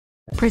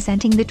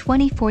Presenting the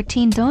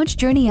 2014 Dodge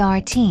Journey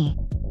RT.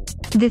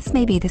 This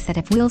may be the set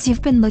of wheels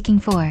you've been looking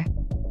for.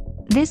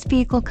 This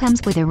vehicle comes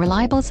with a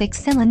reliable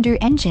 6-cylinder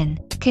engine,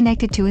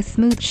 connected to a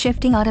smooth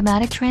shifting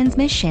automatic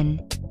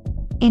transmission.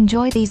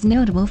 Enjoy these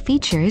notable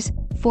features: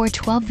 4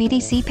 12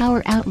 VDC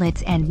power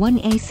outlets and 1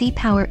 AC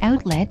power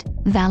outlet,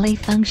 valet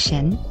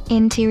function,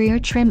 interior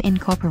trim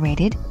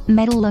incorporated,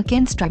 metal look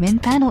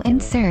instrument panel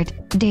insert,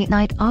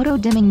 date-night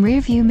auto-dimming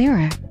rearview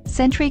mirror,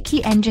 Sentry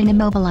key engine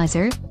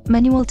immobilizer,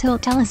 manual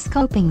tilt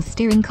telescoping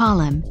steering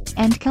column,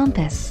 and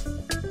compass.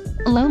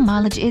 Low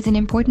mileage is an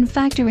important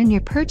factor in your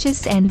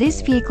purchase, and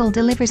this vehicle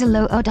delivers a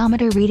low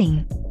odometer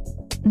reading.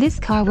 This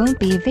car won't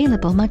be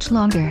available much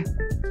longer.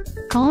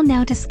 Call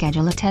now to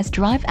schedule a test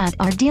drive at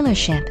our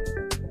dealership.